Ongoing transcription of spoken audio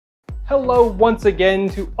Hello once again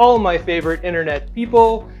to all my favorite internet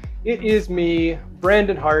people. It is me,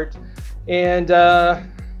 Brandon Hart, and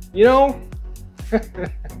you know,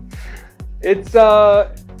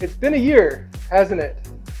 it's been a year, hasn't it?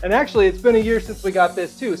 And actually, it's been a year since we got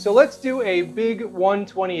this too. So let's do a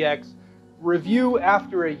Big-120X review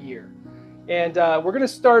after a year. And we're going to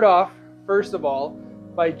start off, first of all,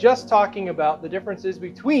 by just talking about the differences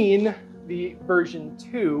between the version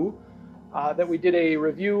 2 that we did a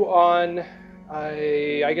review on,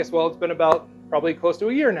 I guess, well, it's been about probably close to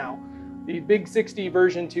a year now. The Big 60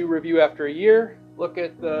 version 2 review after a year. Look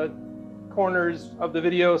at the corners of the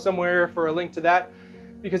video somewhere for a link to that,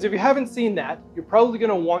 because if you haven't seen that, you're probably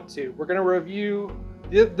going to want to. We're going to review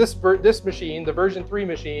this machine, the version 3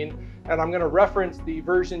 machine, and I'm going to reference the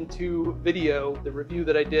version 2 video, the review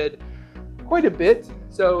that I did, quite a bit.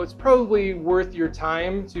 So it's probably worth your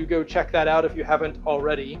time to go check that out if you haven't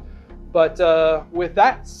already. But with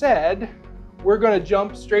that said, we're going to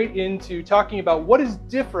jump straight into talking about what is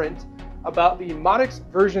different about the Modix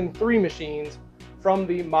version 3 machines from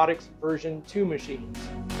the Modix version 2 machines.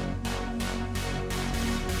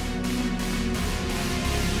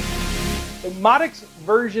 The Modix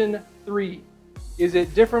version 3, is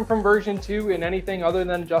it different from version 2 in anything other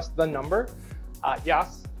than just the number?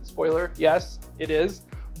 Yes, spoiler, yes, it is.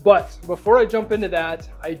 But before I jump into that,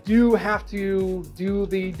 I do have to do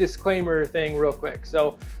the disclaimer thing real quick.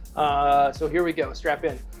 So here we go, strap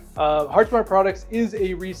in. HartSmart Products is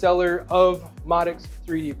a reseller of Modix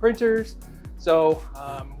 3D printers. So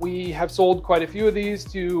we have sold quite a few of these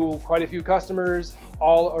to quite a few customers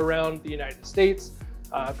all around the United States.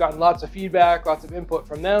 I've gotten lots of feedback, lots of input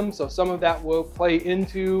from them. So some of that will play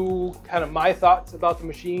into kind of my thoughts about the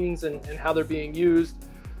machines and how they're being used.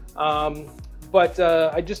 But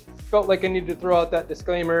I just felt like I needed to throw out that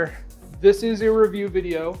disclaimer. This is a review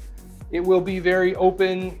video. It will be very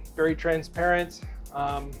open, very transparent,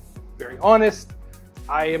 very honest.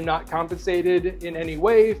 I am not compensated in any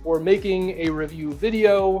way for making a review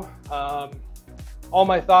video. All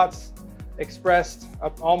my thoughts expressed,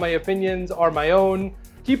 all my opinions are my own.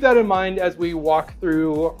 Keep that in mind as we walk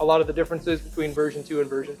through a lot of the differences between version 2 and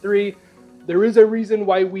version 3. There is a reason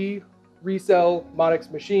why we resell Modix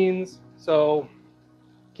machines. So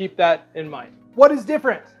keep that in mind. What is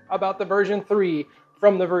different about the version 3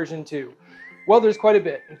 from the version 2? Well, there's quite a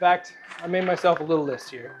bit. In fact, I made myself a little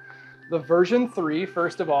list here. The version 3,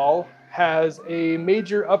 first of all, has a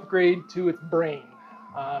major upgrade to its brain.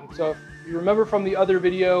 So if you remember from the other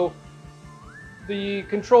video, the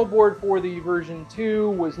control board for the version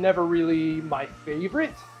 2 was never really my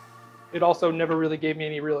favorite. It also never really gave me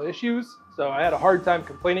any real issues. So I had a hard time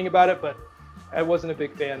complaining about it, but I wasn't a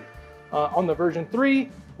big fan. On the version 3,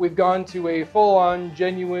 we've gone to a full-on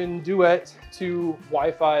genuine Duet to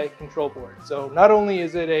Wi-Fi control board. So not only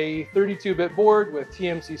is it a 32-bit board with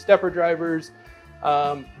TMC stepper drivers,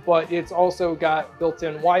 but it's also got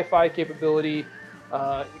built-in Wi-Fi capability.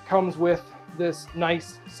 It comes with this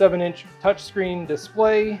nice 7-inch touchscreen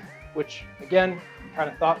display, which again, kind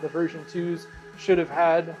of thought the version 2s should have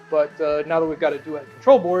had, but now that we've got a Duet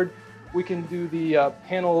control board, we can do the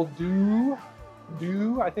panel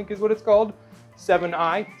do, I think is what it's called,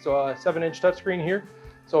 7i, so a 7-inch touchscreen here.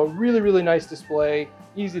 So a really, really nice display,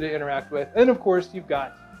 easy to interact with. And of course, you've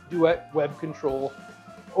got Duet web control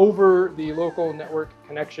over the local network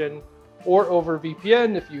connection or over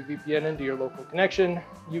VPN. If you VPN into your local connection,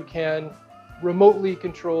 you can remotely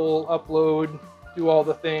control, upload, do all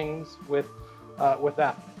the things with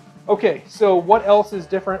that. Okay, so what else is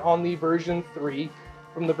different on the version 3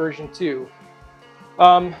 from the version 2?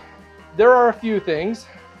 There are a few things,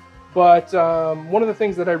 but one of the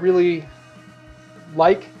things that I really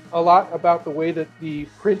like a lot about the way that the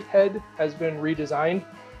print head has been redesigned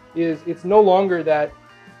is it's no longer that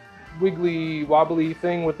wiggly wobbly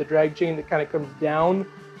thing with the drag chain that kind of comes down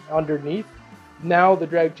underneath. Now the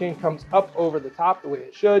drag chain comes up over the top the way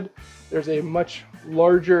it should. There's a much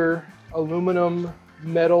larger aluminum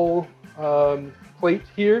metal plate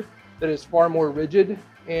here that is far more rigid.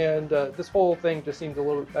 And this whole thing just seems a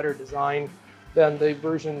little bit better designed than the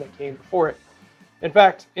version that came before it. In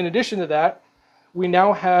fact, in addition to that, we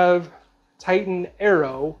now have Titan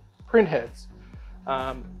Aero print heads.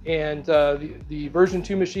 The version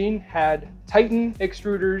 2 machine had Titan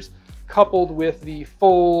extruders coupled with the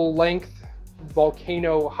full length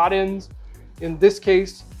Volcano hot ends. In this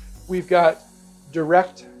case, we've got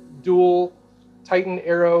direct dual Titan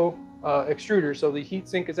Aero extruder. So the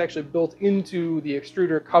heatsink is actually built into the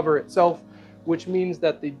extruder cover itself, which means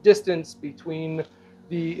that the distance between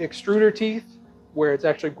the extruder teeth, where it's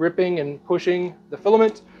actually gripping and pushing the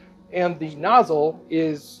filament, and the nozzle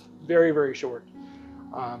is very, very short.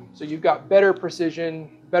 So you've got better precision,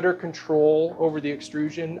 better control over the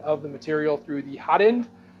extrusion of the material through the hot end,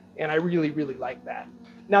 and I really, really like that.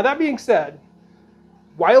 Now that being said,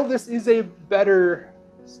 while this is a better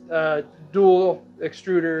dual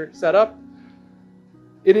extruder setup,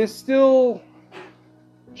 it is still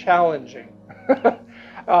challenging.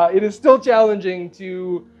 It is still challenging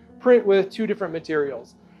to print with two different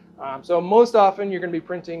materials. So most often you're going to be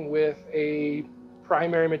printing with a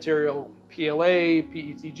primary material, PLA,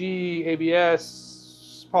 PETG,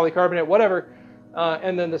 ABS, polycarbonate, whatever,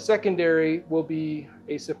 and then the secondary will be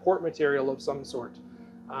a support material of some sort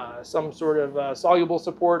of soluble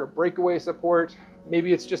support or breakaway support.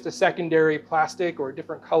 Maybe it's just a secondary plastic or a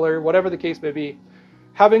different color, whatever the case may be.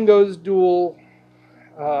 Having those dual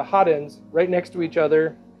hot ends right next to each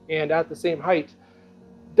other and at the same height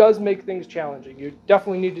does make things challenging. You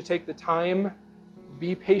definitely need to take the time,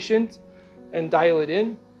 be patient, and dial it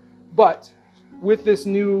in. But with this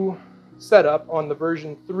new setup on the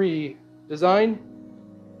version 3 design,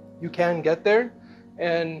 you can get there,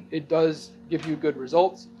 and it does give you good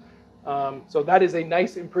results. So that is a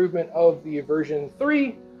nice improvement of the version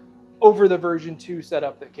 3 over the version 2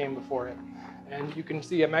 setup that came before it. And you can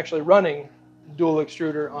see I'm actually running dual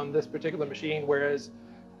extruder on this particular machine, whereas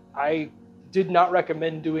I did not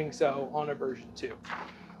recommend doing so on a version 2.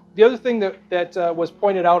 The other thing that was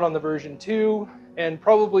pointed out on the version 2, and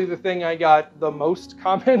probably the thing I got the most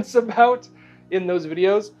comments about in those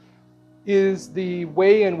videos, is the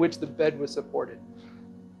way in which the bed was supported.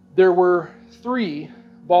 There were 3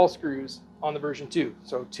 ball screws on the version 2.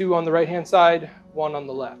 So 2 on the right hand side, 1 on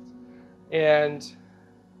the left. And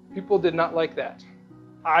people did not like that.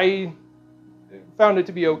 I found it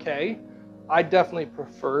to be okay. I definitely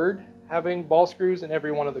preferred having ball screws in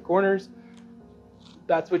every one of the corners.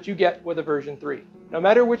 That's what you get with a version 3. No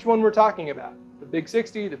matter which one we're talking about, the Big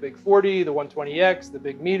 60, the Big 40, the 120X, the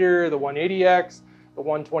Big Meter, the 180X, the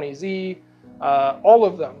 120Z, all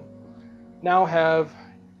of them now have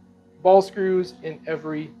ball screws in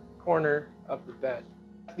every corner of the bed.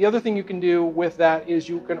 The other thing you can do with that is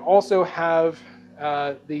you can also have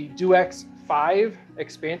the DUX 5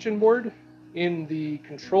 expansion board in the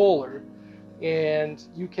controller, and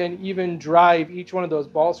you can even drive each one of those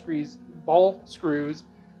ball screws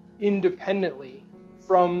independently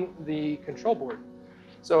from the control board.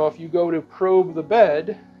 So if you go to probe the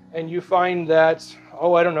bed and you find that,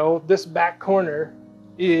 oh, I don't know, this back corner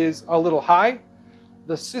is a little high,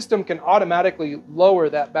 the system can automatically lower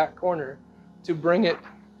that back corner to bring it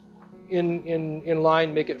in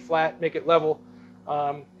line, make it flat, make it level.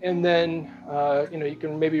 And then you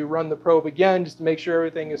can maybe run the probe again just to make sure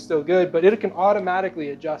everything is still good, but it can automatically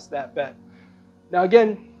adjust that bed. Now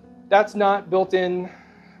again, that's not built in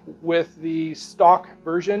with the stock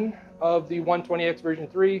version of the 120X version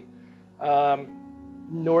 3,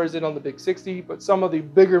 nor is it on the Big 60, but some of the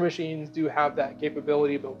bigger machines do have that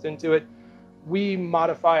capability built into it. We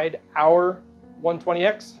modified our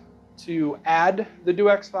 120X to add the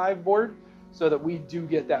DUX 5 board so that we do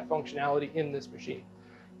get that functionality in this machine.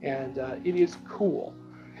 And it is cool.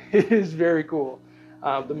 It is very cool.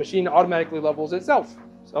 The machine automatically levels itself,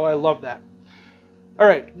 so I love that. All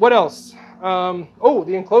right, what else? Oh,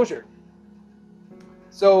 the enclosure.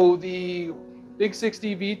 So the Big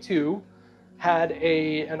 60 V2 had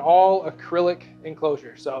an all acrylic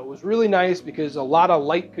enclosure. So it was really nice because a lot of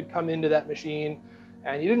light could come into that machine,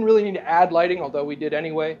 and you didn't really need to add lighting, although we did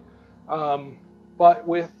anyway. But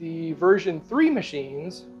with the version 3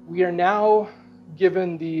 machines, we are now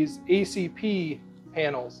given these ACP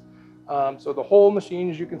panels. So the whole machine,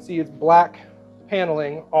 as you can see, it's black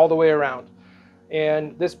paneling all the way around.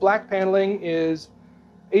 And this black paneling is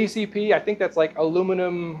ACP, I think that's like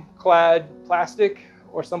aluminum clad plastic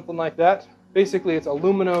or something like that. Basically, it's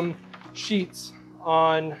aluminum sheets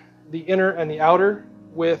on the inner and the outer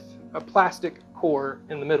with a plastic core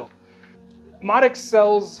in the middle. Modix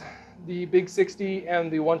sells the Big 60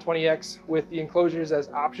 and the 120X with the enclosures as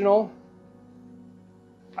optional.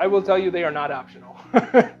 I will tell you they are not optional.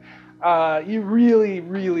 You really,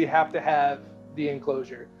 really have to have the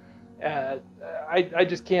enclosure. I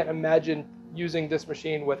just can't imagine using this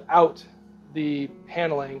machine without the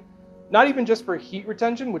paneling, not even just for heat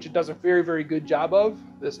retention, which it does a very, very good job of.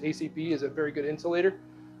 This ACP is a very good insulator,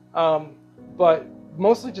 but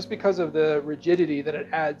mostly just because of the rigidity that it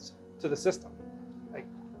adds to the system. Like,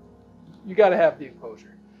 you got to have the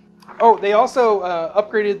enclosure. Oh, they also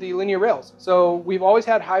upgraded the linear rails. So we've always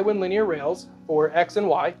had high wind linear rails for X and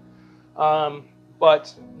Y,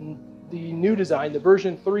 but the new design, the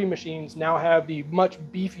version 3 machines now have the much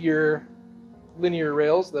beefier linear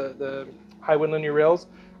rails, the high wind linear rails.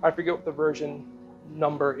 I forget what the version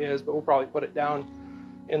number is, but we'll probably put it down.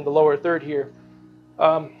 in the lower third here.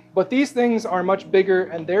 But these things are much bigger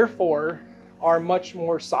and therefore are much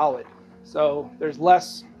more solid. So there's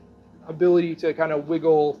less ability to kind of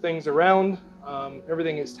wiggle things around.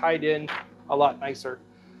 Everything is tied in a lot nicer.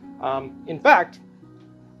 In fact,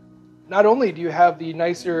 not only do you have the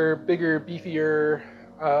nicer, bigger, beefier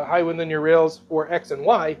high wind linear rails for X and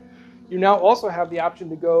Y, you now also have the option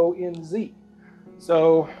to go in Z.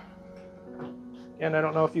 So, and I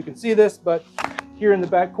don't know if you can see this, but here in the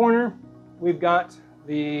back corner, we've got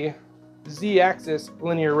the Z-axis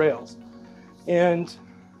linear rails. And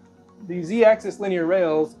the Z-axis linear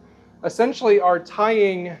rails essentially are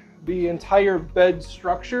tying the entire bed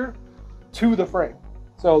structure to the frame.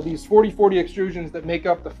 So these 40/40 extrusions that make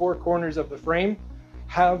up the four corners of the frame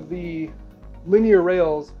have the linear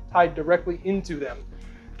rails tied directly into them.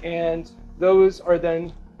 And those are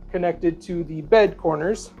then connected to the bed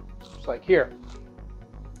corners, just like here.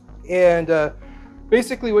 And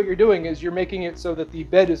basically what you're doing is you're making it so that the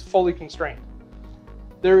bed is fully constrained.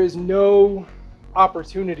 There is no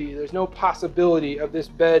opportunity, there's no possibility of this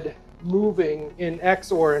bed moving in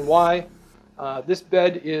X or in Y. This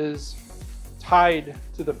bed is tied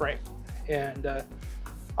to the frame. And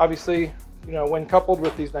obviously, you know, when coupled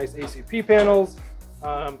with these nice ACP panels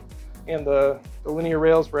and the linear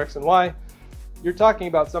rails for X and Y, you're talking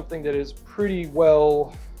about something that is pretty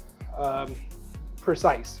well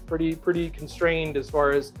precise, pretty constrained as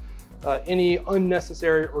far as any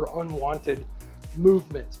unnecessary or unwanted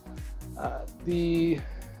movement. The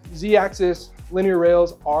Z-axis linear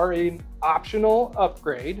rails are an optional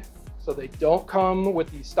upgrade, so they don't come with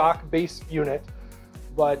the stock base unit,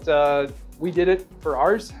 but we did it for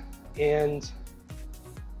ours, and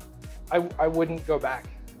I wouldn't go back.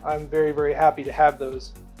 I'm very, very happy to have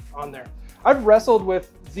those on there. I've wrestled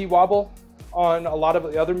with Z-wobble on a lot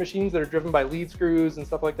of the other machines that are driven by lead screws and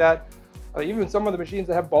stuff like that. Even some of the machines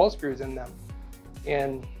that have ball screws in them.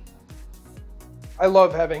 And I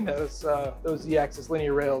love having those Z-axis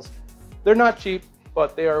linear rails. They're not cheap,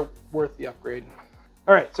 but they are worth the upgrade.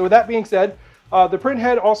 All right, so with that being said, the print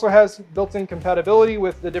head also has built-in compatibility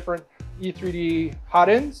with the different E3D hot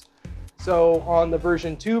ends. So on the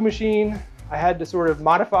version 2 machine, I had to sort of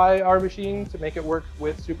modify our machine to make it work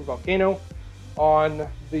with Super Volcano. On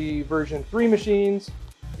the version 3 machines,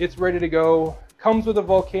 it's ready to go. Comes with a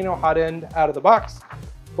Volcano hot end out of the box,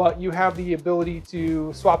 but you have the ability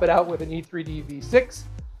to swap it out with an E3D V6.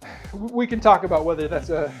 We can talk about whether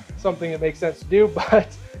that's something that makes sense to do, but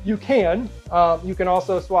you can. You can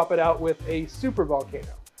also swap it out with a Super Volcano.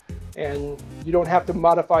 And you don't have to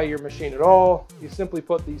modify your machine at all. You simply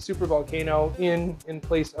put the Super Volcano in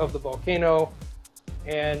place of the Volcano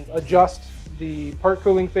and adjust the part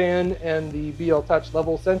cooling fan and the BL Touch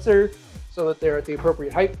level sensor so that they're at the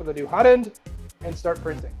appropriate height for the new hot end and start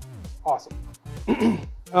printing. Awesome.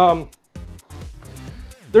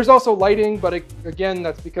 There's also lighting, but again,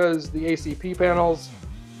 that's because the ACP panels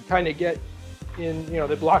kind of get in, you know,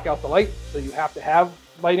 they block out the light, so you have to have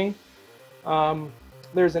lighting.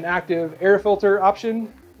 There's an active air filter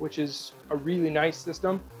option, which is a really nice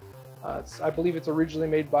system. I believe it's originally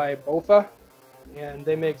made by BOFA, and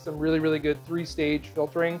they make some really, really good 3-stage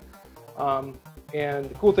filtering. And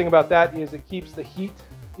the cool thing about that is it keeps the heat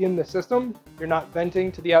in the system. You're not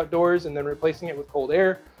venting to the outdoors and then replacing it with cold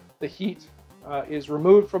air. The heat is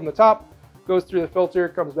removed from the top, goes through the filter,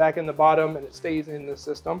 comes back in the bottom, and it stays in the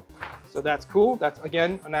system. So that's cool. That's,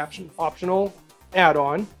 again, an optional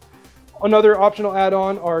add-on. Another optional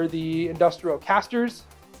add-on are the industrial casters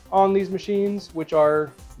on these machines, which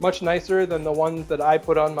are much nicer than the ones that I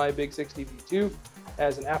put on my Big 60 V2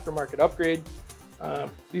 as an aftermarket upgrade.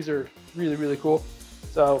 These are really, really cool.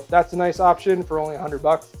 So that's a nice option for only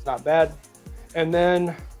 $100. It's not bad. And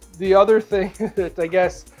then the other thing that I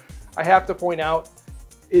guess I have to point out,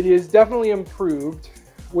 it is definitely improved,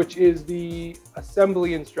 which is the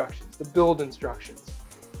assembly instructions, the build instructions.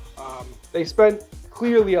 They spent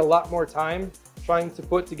clearly a lot more time trying to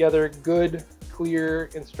put together good, clear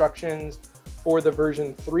instructions for the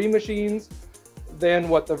version 3 machines than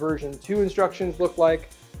what the version 2 instructions look like.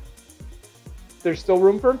 There's still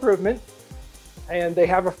room for improvement, and they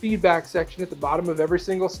have a feedback section at the bottom of every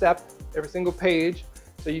single step, every single page,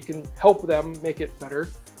 so you can help them make it better.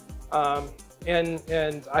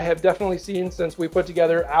 And I have definitely seen, since we put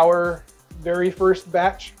together our very first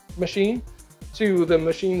batch machine to the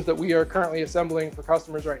machines that we are currently assembling for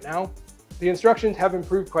customers right now, the instructions have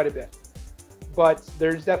improved quite a bit, but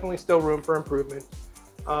there's definitely still room for improvement.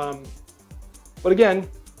 But again,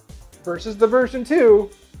 versus the version 2,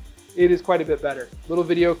 it is quite a bit better. Little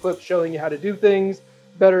video clips showing you how to do things,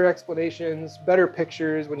 better explanations, better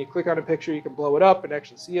pictures. When you click on a picture, you can blow it up and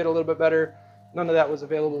actually see it a little bit better. None of that was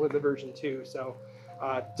available with the version 2. So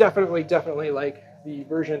definitely like the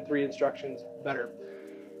version 3 instructions better.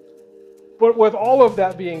 But with all of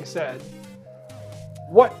that being said,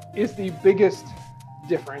 what is the biggest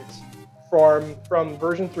difference from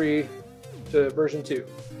version 3 to version 2?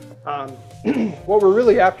 What we're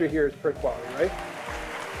really after here is print quality, right?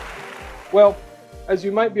 Well, as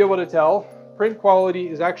you might be able to tell, print quality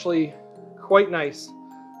is actually quite nice.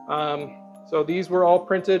 So these were all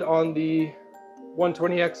printed on the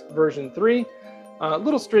 120X version 3. A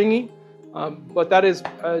little stringy, but that is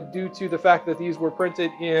due to the fact that these were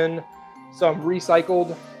printed in some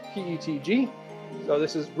recycled PETG. So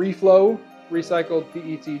this is reflow recycled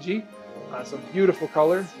PETG. Some beautiful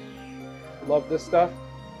color. Love this stuff.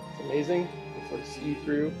 It's amazing. You sort of see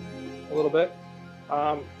through a little bit.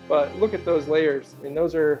 But look at those layers. I mean,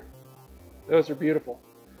 those are beautiful.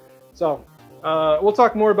 So we'll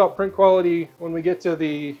talk more about print quality when we get to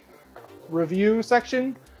the review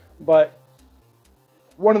section. But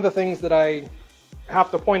one of the things that I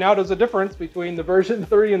have to point out as a difference between the version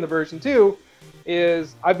 3 and the version 2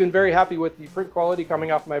 is I've been very happy with the print quality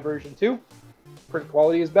coming off my version 2. Print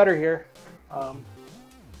quality is better here.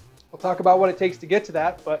 We'll talk about what it takes to get to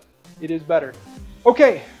that, but it is better.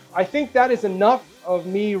 Okay, I think that is enough of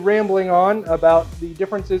me rambling on about the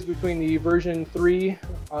differences between the version 3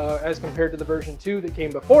 as compared to the version 2 that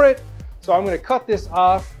came before it. So I'm going to cut this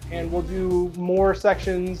off and we'll do more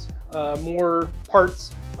sections, more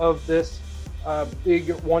parts of this big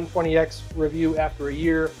 120X review after a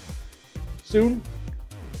year soon.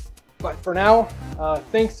 But for now,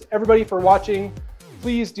 thanks everybody for watching.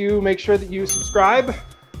 Please do make sure that you subscribe.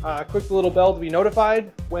 Click the little bell to be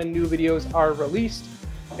notified when new videos are released.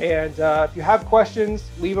 And if you have questions,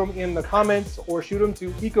 leave them in the comments or shoot them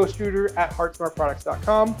to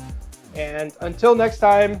ECOstruder@HartSmartProducts.com. And until next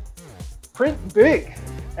time, print big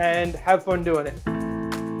and have fun doing it.